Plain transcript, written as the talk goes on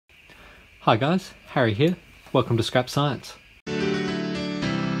Hi guys, Harry here. Welcome to Scrap Science.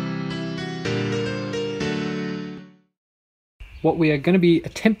 What we are going to be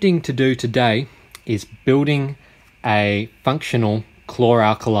attempting to do today is building a functional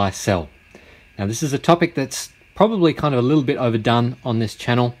chloralkali cell. Now this is a topic that's probably kind of a little bit overdone on this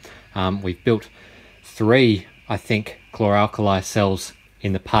channel. We've built 3, I think, chloralkali cells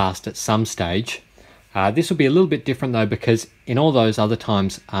in the past at some stage. This will be a little bit different though, because in all those other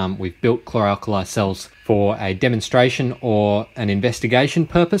times we've built chloralkali cells for a demonstration or an investigation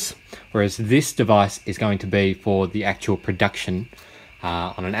purpose, whereas this device is going to be for the actual production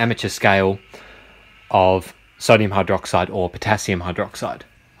on an amateur scale of sodium hydroxide or potassium hydroxide.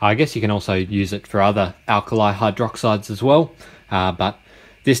 I guess you can also use it for other alkali hydroxides as well, but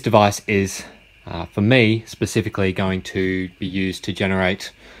this device is, for me specifically, going to be used to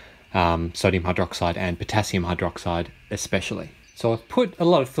generate sodium hydroxide and potassium hydroxide especially. So I've put a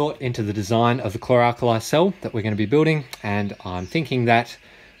lot of thought into the design of the chloralkali cell that we're going to be building, and I'm thinking that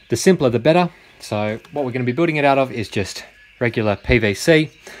the simpler the better. So what we're going to be building it out of is just regular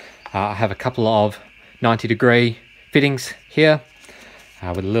PVC. I have a couple of 90-degree fittings here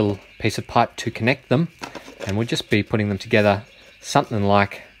with a little piece of pipe to connect them, and we'll just be putting them together something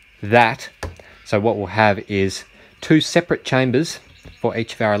like that. So what we'll have is 2 separate chambers for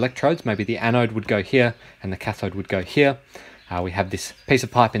each of our electrodes. Maybe the anode would go here and the cathode would go here. We have this piece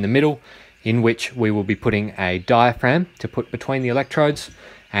of pipe in the middle in which we will be putting a diaphragm to put between the electrodes,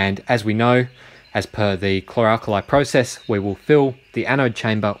 and as we know, as per the chloralkali process, we will fill the anode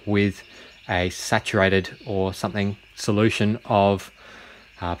chamber with a saturated or something solution of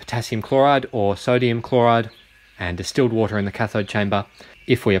potassium chloride or sodium chloride, and distilled water in the cathode chamber.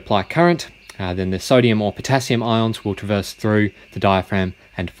 If we apply current, then the sodium or potassium ions will traverse through the diaphragm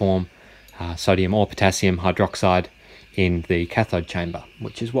and form sodium or potassium hydroxide in the cathode chamber,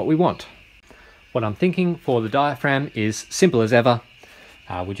 which is what we want. What I'm thinking for the diaphragm is simple as ever.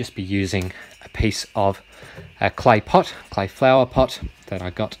 We'll just be using a piece of a clay flower pot that I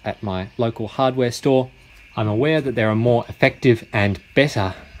got at my local hardware store. I'm aware that there are more effective and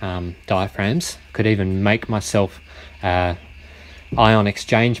better diaphragms. Could even make myself ion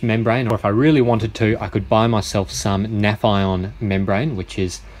exchange membrane, or if I really wanted to, I could buy myself some naphthalene membrane, which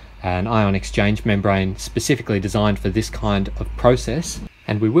is an ion exchange membrane specifically designed for this kind of process.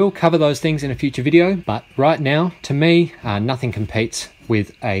 And we will cover those things in a future video, but right now, to me, nothing competes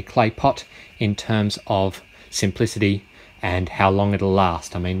with a clay pot in terms of simplicity and how long it'll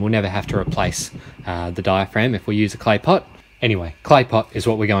last. I mean, we'll never have to replace the diaphragm if we use a clay pot. Anyway, clay pot is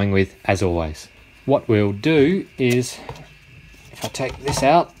what we're going with as always. What we'll do is, if I take this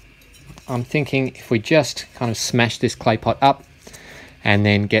out, I'm thinking if we just kind of smash this clay pot up and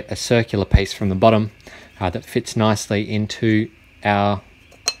then get a circular piece from the bottom that fits nicely into our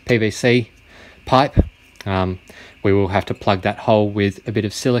PVC pipe. We will have to plug that hole with a bit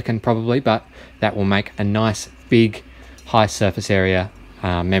of silicone probably, but that will make a nice big high surface area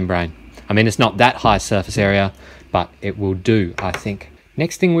membrane. I mean, it's not that high surface area, but it will do, I think.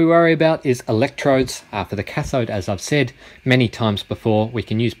 Next thing we worry about is electrodes. For the cathode, as I've said many times before, we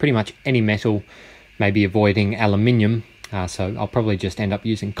can use pretty much any metal, maybe avoiding aluminium. So I'll probably just end up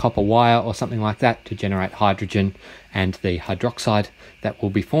using copper wire or something like that to generate hydrogen and the hydroxide that will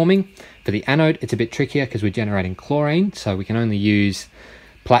be forming. For the anode, it's a bit trickier because we're generating chlorine, so we can only use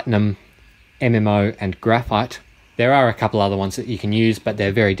platinum, MMO and graphite. There are a couple other ones that you can use, but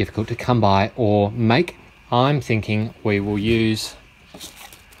they're very difficult to come by or make. I'm thinking we will use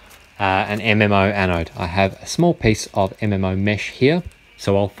an MMO anode. I have a small piece of MMO mesh here,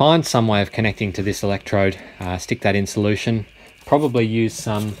 so I'll find some way of connecting to this electrode, stick that in solution, probably use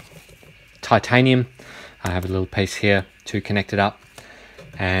some titanium. I have a little piece here to connect it up,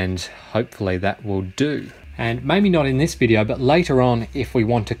 and hopefully that will do. And maybe not in this video, but later on, if we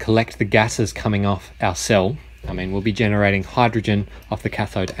want to collect the gases coming off our cell, I mean, we'll be generating hydrogen off the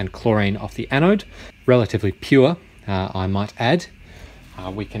cathode and chlorine off the anode, relatively pure, I might add.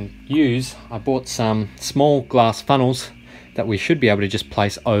 We can use, I bought some small glass funnels that we should be able to just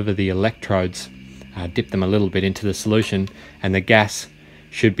place over the electrodes, dip them a little bit into the solution, and the gas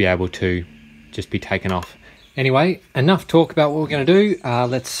should be able to just be taken off. Anyway, enough talk about what we're going to do.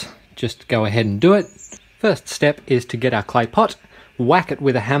 Let's just go ahead and do it. First step is to get our clay pot, whack it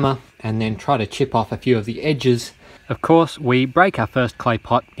with a hammer, and then try to chip off a few of the edges. Of course, we break our first clay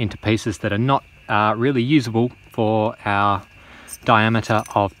pot into pieces that are not really usable for our diameter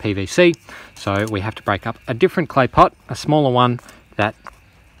of PVC, so we have to break up a different clay pot, a smaller one that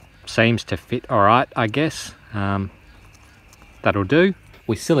seems to fit all right, I guess. That'll do.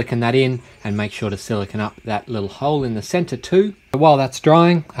 we silicon that in and make sure to silicon up that little hole in the center too. While that's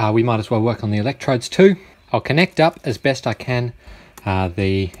drying, we might as well work on the electrodes too. I'll connect up as best I can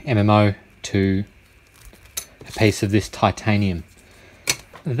the MMO to a piece of this titanium.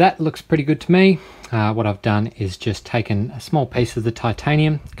 That looks pretty good to me. What I've done is just taken a small piece of the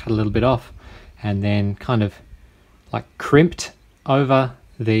titanium, cut a little bit off, and then kind of like crimped over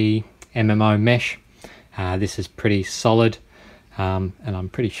the MMO mesh. This is pretty solid, and I'm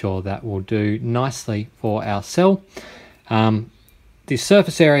pretty sure that will do nicely for our cell. The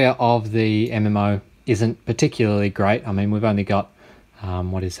surface area of the MMO isn't particularly great. I mean, we've only got,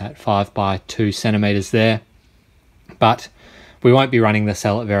 what is that, 5 by 2 centimeters there, but we won't be running the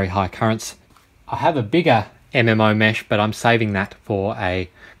cell at very high currents. I have a bigger MMO mesh, but I'm saving that for a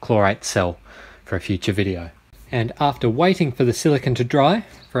chlorate cell for a future video. And after waiting for the silicon to dry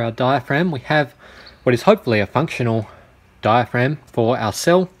for our diaphragm, we have what is hopefully a functional diaphragm for our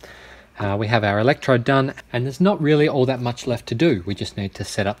cell. We have our electrode done, and there's not really all that much left to do. We just need to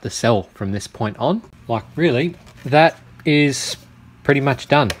set up the cell from this point on. Like, really, that is pretty much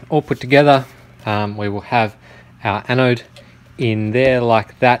done. All put together. We will have our anode in there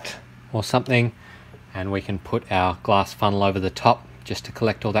like that or something, and we can put our glass funnel over the top just to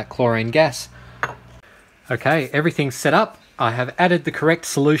collect all that chlorine gas. Okay, everything's set up. I have added the correct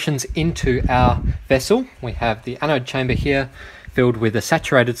solutions into our vessel. We have the anode chamber here filled with a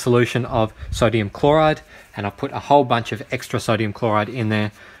saturated solution of sodium chloride, and I've put a whole bunch of extra sodium chloride in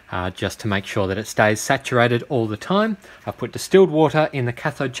there just to make sure that it stays saturated all the time. I've put distilled water in the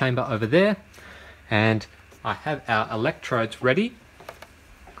cathode chamber over there, and I have our electrodes ready.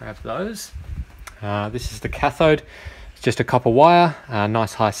 Grab those. This is the cathode. It's just a copper wire,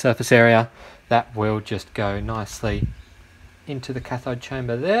 nice high surface area. That will just go nicely into the cathode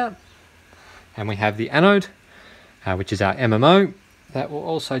chamber there. And we have the anode, which is our MMO. That will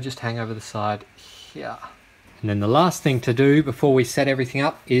also just hang over the side here. And then the last thing to do before we set everything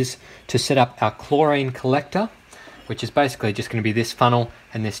up is to set up our chlorine collector, which is basically just going to be this funnel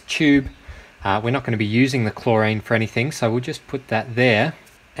and this tube. We're not going to be using the chlorine for anything, so we'll just put that there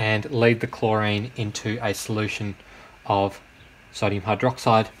and lead the chlorine into a solution of sodium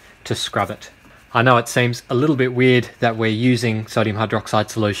hydroxide to scrub it. I know it seems a little bit weird that we're using sodium hydroxide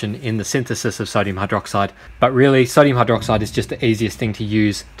solution in the synthesis of sodium hydroxide, but really sodium hydroxide is just the easiest thing to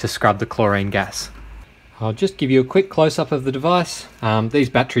use to scrub the chlorine gas. I'll just give you a quick close-up of the device. These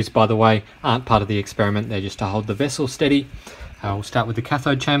batteries, by the way, aren't part of the experiment. They're just to hold the vessel steady. We'll start with the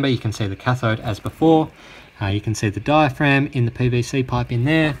cathode chamber. You can see the cathode as before. You can see the diaphragm in the PVC pipe in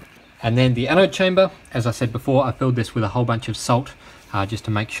there. And then the anode chamber, as I said before, I filled this with a whole bunch of salt just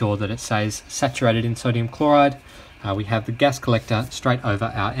to make sure that it stays saturated in sodium chloride. We have the gas collector straight over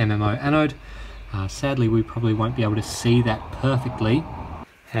our MMO anode. Sadly, we probably won't be able to see that perfectly.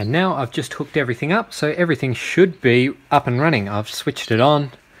 And now I've just hooked everything up, so everything should be up and running. I've switched it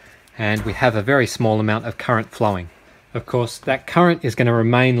on, and we have a very small amount of current flowing. Of course, that current is going to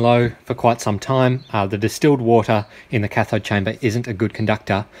remain low for quite some time. The distilled water in the cathode chamber isn't a good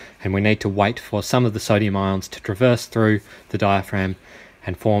conductor, and we need to wait for some of the sodium ions to traverse through the diaphragm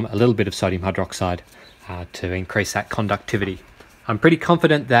and form a little bit of sodium hydroxide to increase that conductivity. I'm pretty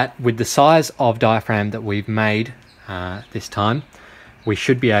confident that with the size of diaphragm that we've made this time, we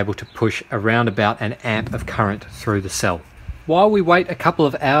should be able to push around about an amp of current through the cell. While we wait a couple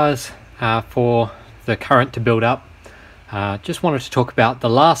of hours for the current to build up, just wanted to talk about the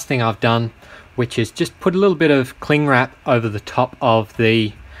last thing I've done, which is just put a little bit of cling wrap over the top of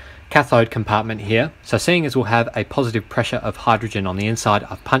the cathode compartment here. So seeing as we'll have a positive pressure of hydrogen on the inside,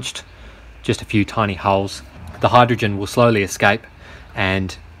 I've punched just a few tiny holes. The hydrogen will slowly escape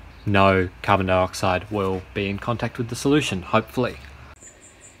and no carbon dioxide will be in contact with the solution, hopefully.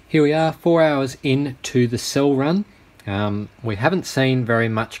 Here we are, 4 hours into the cell run. We haven't seen very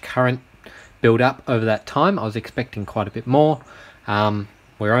much current build up over that time. I was expecting quite a bit more.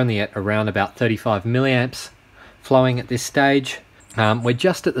 We're only at around about 35 milliamps flowing at this stage. We're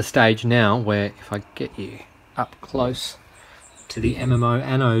just at the stage now where, if I get you up close to the MMO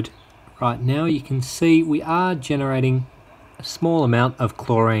anode right now, you can see we are generating a small amount of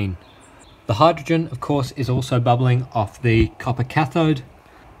chlorine. The hydrogen, of course, is also bubbling off the copper cathode,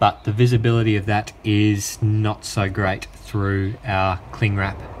 but the visibility of that is not so great through our cling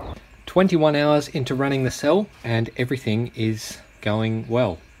wrap. 21 hours into running the cell and everything is going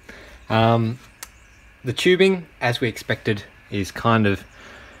well. The tubing, as we expected, is kind of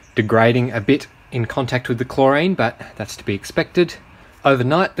degrading a bit in contact with the chlorine, but that's to be expected.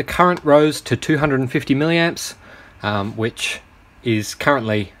 Overnight, the current rose to 250 milliamps, which is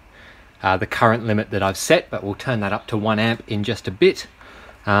currently the current limit that I've set, but we'll turn that up to 1 amp in just a bit.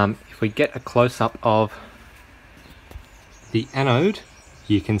 If we get a close-up of the anode,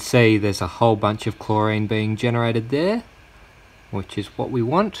 you can see there's a whole bunch of chlorine being generated there, which is what we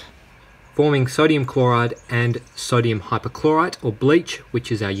want, forming sodium chloride and sodium hypochlorite or bleach,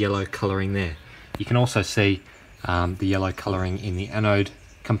 which is our yellow colouring there. You can also see the yellow colouring in the anode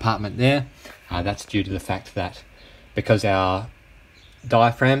compartment there. That's due to the fact that because our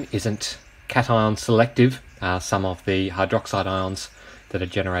diaphragm isn't cation selective, some of the hydroxide ions that are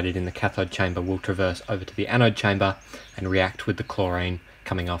generated in the cathode chamber will traverse over to the anode chamber and react with the chlorine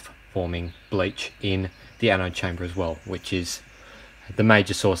coming off, forming bleach in the anode chamber as well, which is the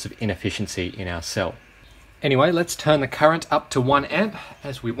major source of inefficiency in our cell. Anyway, let's turn the current up to 1 amp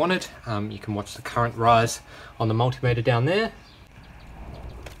as we wanted. You can watch the current rise on the multimeter down there.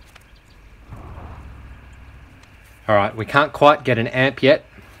 Alright, we can't quite get an amp yet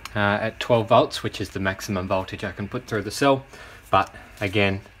at 12 volts, which is the maximum voltage I can put through the cell, but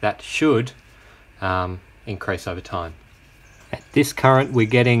again, that should increase over time. At this current, we're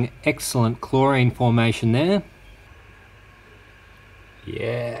getting excellent chlorine formation there.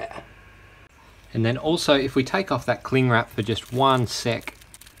 Yeah. And then also, if we take off that cling wrap for just 1 sec,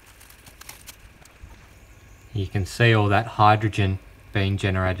 you can see all that hydrogen being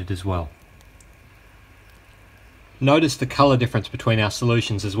generated as well. Notice the colour difference between our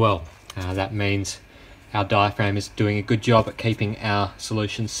solutions as well. That means our diaphragm is doing a good job at keeping our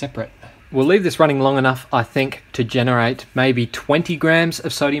solutions separate. We'll leave this running long enough, I think, to generate maybe 20 grams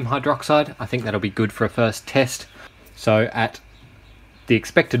of sodium hydroxide. I think that'll be good for a first test. So at the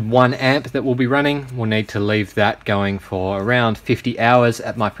expected 1 amp that we'll be running, we'll need to leave that going for around 50 hours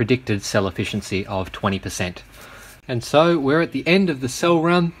at my predicted cell efficiency of 20%. And so we're at the end of the cell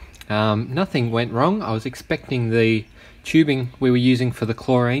run. Nothing went wrong. I was expecting the tubing we were using for the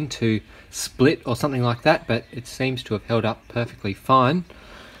chlorine to split or something like that, but it seems to have held up perfectly fine.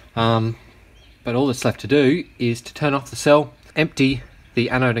 But all that's left to do is to turn off the cell, empty the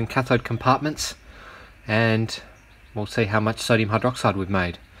anode and cathode compartments, and we'll see how much sodium hydroxide we've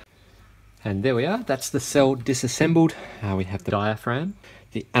made. And there we are, that's the cell disassembled. We have the diaphragm,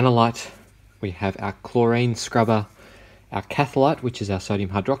 the analyte, we have our chlorine scrubber, our catholyte, which is our sodium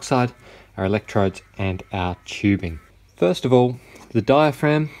hydroxide, our electrodes, and our tubing. First of all, the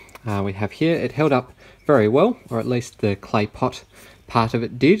diaphragm we have here, it held up very well, or at least the clay pot part of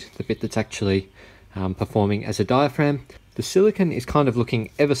it did, the bit that's actually performing as a diaphragm. The silicon is kind of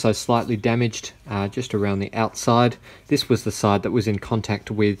looking ever so slightly damaged just around the outside. This was the side that was in contact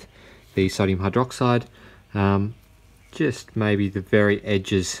with the sodium hydroxide. Just maybe the very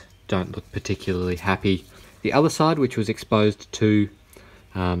edges don't look particularly happy. The other side, which was exposed to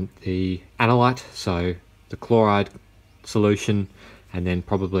the analyte, so the chloride solution, and then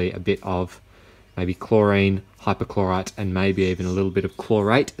probably a bit of maybe chlorine, hypochlorite, and maybe even a little bit of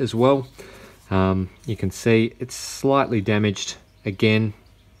chlorate as well. You can see it's slightly damaged again,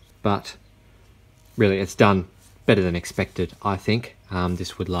 but really it's done better than expected, I think.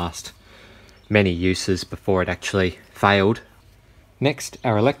 This would last many uses before it actually failed. Next,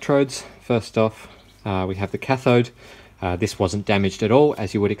 our electrodes. First off, we have the cathode. This wasn't damaged at all,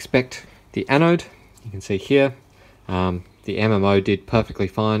 as you would expect. The anode, you can see here, the MMO did perfectly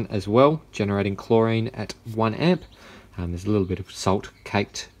fine as well, generating chlorine at 1 amp. There's a little bit of salt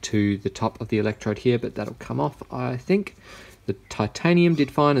caked to the top of the electrode here, but that'll come off, I think. The titanium did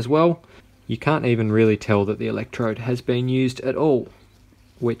fine as well. You can't even really tell that the electrode has been used at all,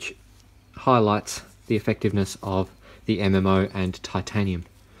 which highlights the effectiveness of the MMO and titanium.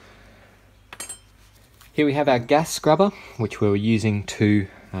 Here we have our gas scrubber, which we were using to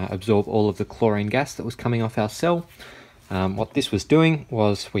absorb all of the chlorine gas that was coming off our cell. What this was doing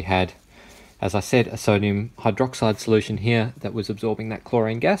was we had, as I said, a sodium hydroxide solution here that was absorbing that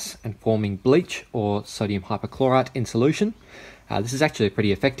chlorine gas and forming bleach or sodium hypochlorite in solution. This is actually a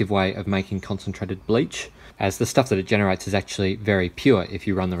pretty effective way of making concentrated bleach, as the stuff that it generates is actually very pure if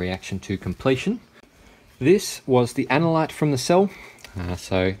you run the reaction to completion. This was the analyte from the cell.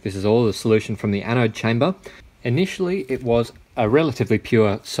 So this is all the solution from the anode chamber. Initially it was a relatively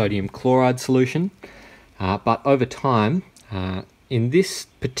pure sodium chloride solution, but over time, in this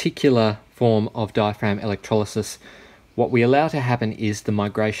particular form of diaphragm electrolysis, what we allow to happen is the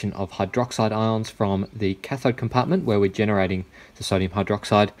migration of hydroxide ions from the cathode compartment, where we're generating the sodium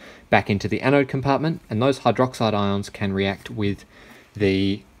hydroxide, back into the anode compartment, and those hydroxide ions can react with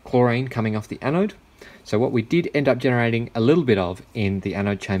the chlorine coming off the anode. So what we did end up generating a little bit of in the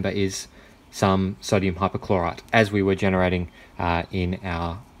anode chamber is some sodium hypochlorite, as we were generating in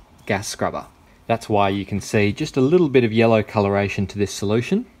our gas scrubber. That's why you can see just a little bit of yellow coloration to this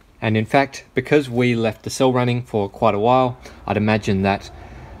solution. And in fact, because we left the cell running for quite a while, I'd imagine that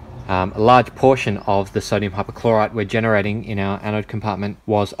a large portion of the sodium hypochlorite we're generating in our anode compartment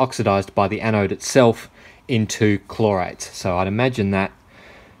was oxidized by the anode itself into chlorates. So I'd imagine that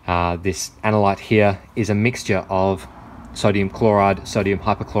this analyte here is a mixture of sodium chloride, sodium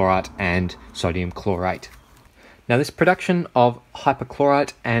hypochlorite, and sodium chlorate. Now, this production of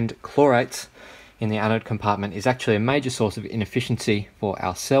hypochlorite and chlorates in the anode compartment is actually a major source of inefficiency for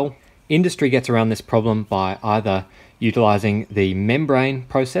our cell. Industry gets around this problem by either utilizing the membrane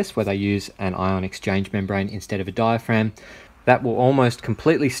process, where they use an ion exchange membrane instead of a diaphragm. That will almost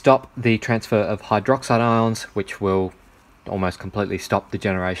completely stop the transfer of hydroxide ions, which will almost completely stop the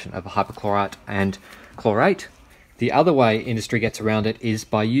generation of hypochlorite and chlorate. The other way industry gets around it is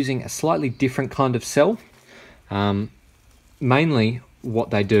by using a slightly different kind of cell. Mainly what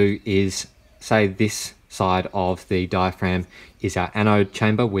they do is, say this side of the diaphragm is our anode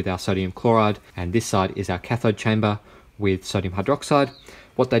chamber with our sodium chloride, and this side is our cathode chamber with sodium hydroxide.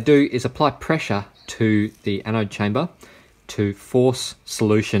 What they do is apply pressure to the anode chamber to force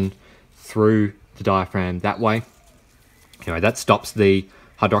solution through the diaphragm that way. Anyway, that stops the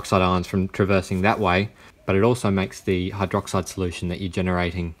hydroxide ions from traversing that way, but it also makes the hydroxide solution that you're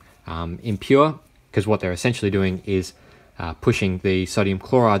generating impure, because what they're essentially doing is pushing the sodium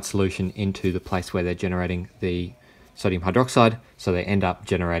chloride solution into the place where they're generating the sodium hydroxide, so they end up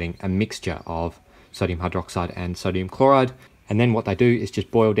generating a mixture of sodium hydroxide and sodium chloride. And then what they do is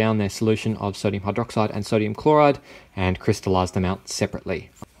just boil down their solution of sodium hydroxide and sodium chloride and crystallize them out separately.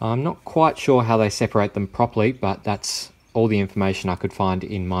 I'm not quite sure how they separate them properly, but that's all the information I could find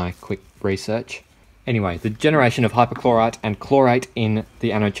in my quick research. Anyway, the generation of hypochlorite and chlorate in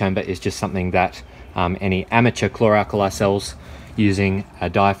the anode chamber is just something that any amateur chloralkali cells using a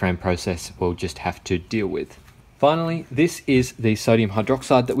diaphragm process will just have to deal with. Finally, this is the sodium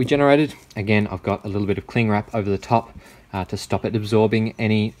hydroxide that we generated. Again, I've got a little bit of cling wrap over the top to stop it absorbing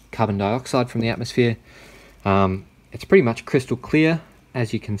any carbon dioxide from the atmosphere. It's pretty much crystal clear,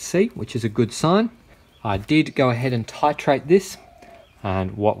 as you can see, which is a good sign. I did go ahead and titrate this,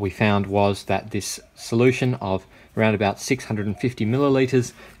 and what we found was that this solution of around about 650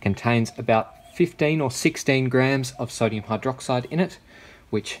 milliliters contains about 15 or 16 grams of sodium hydroxide in it,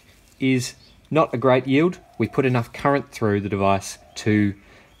 which is not a great yield. We put enough current through the device to,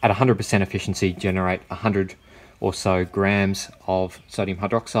 at 100% efficiency, generate 100 or so grams of sodium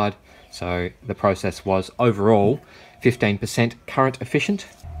hydroxide. So the process was overall 15% current efficient.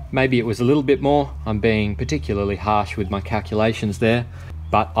 Maybe it was a little bit more. I'm being particularly harsh with my calculations there,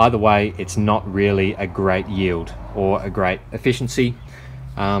 but either way, it's not really a great yield or a great efficiency.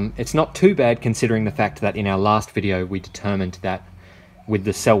 It's not too bad considering the fact that in our last video we determined that with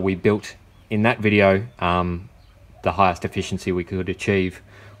the cell we built in that video, the highest efficiency we could achieve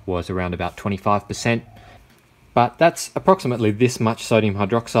was around about 25%. But that's approximately this much sodium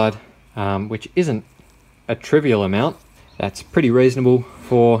hydroxide, which isn't a trivial amount. That's pretty reasonable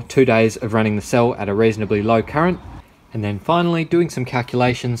for 2 days of running the cell at a reasonably low current. And then finally doing some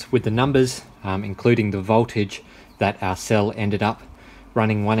calculations with the numbers, including the voltage that our cell ended up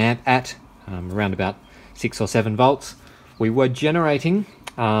running 1 amp at, around about 6 or 7 volts. We were generating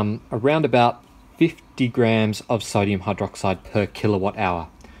around about 50 grams of sodium hydroxide per kilowatt hour,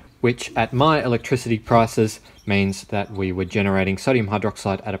 which at my electricity prices means that we were generating sodium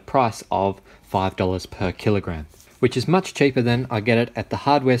hydroxide at a price of $5 per kilogram, which is much cheaper than I get it at the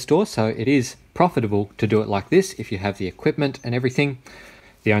hardware store. So it is profitable to do it like this if you have the equipment and everything.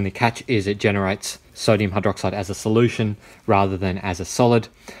 The only catch is it generates sodium hydroxide as a solution rather than as a solid.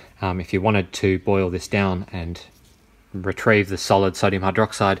 If you wanted to boil this down and retrieve the solid sodium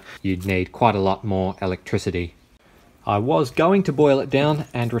hydroxide, you'd need quite a lot more electricity. I was going to boil it down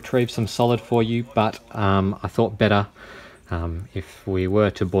and retrieve some solid for you, but I thought better if we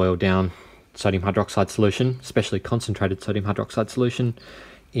were to boil down sodium hydroxide solution, especially concentrated sodium hydroxide solution,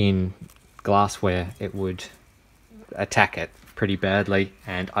 in glassware, it would attack it pretty badly,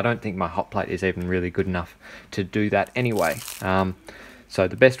 and I don't think my hot plate is even really good enough to do that anyway. So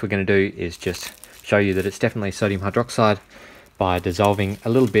the best we're going to do is just show you that it's definitely sodium hydroxide by dissolving a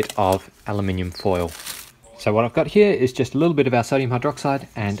little bit of aluminium foil. So what I've got here is just a little bit of our sodium hydroxide,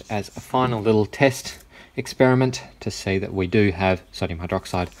 and as a final little test experiment to see that we do have sodium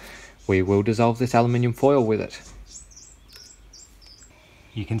hydroxide, we will dissolve this aluminium foil with it.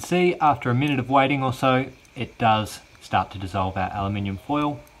 You can see after a minute of waiting or so, it does start to dissolve our aluminium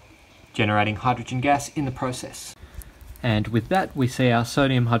foil, generating hydrogen gas in the process. And with that, we see our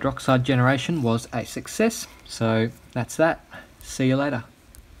sodium hydroxide generation was a success. So that's that. See you later.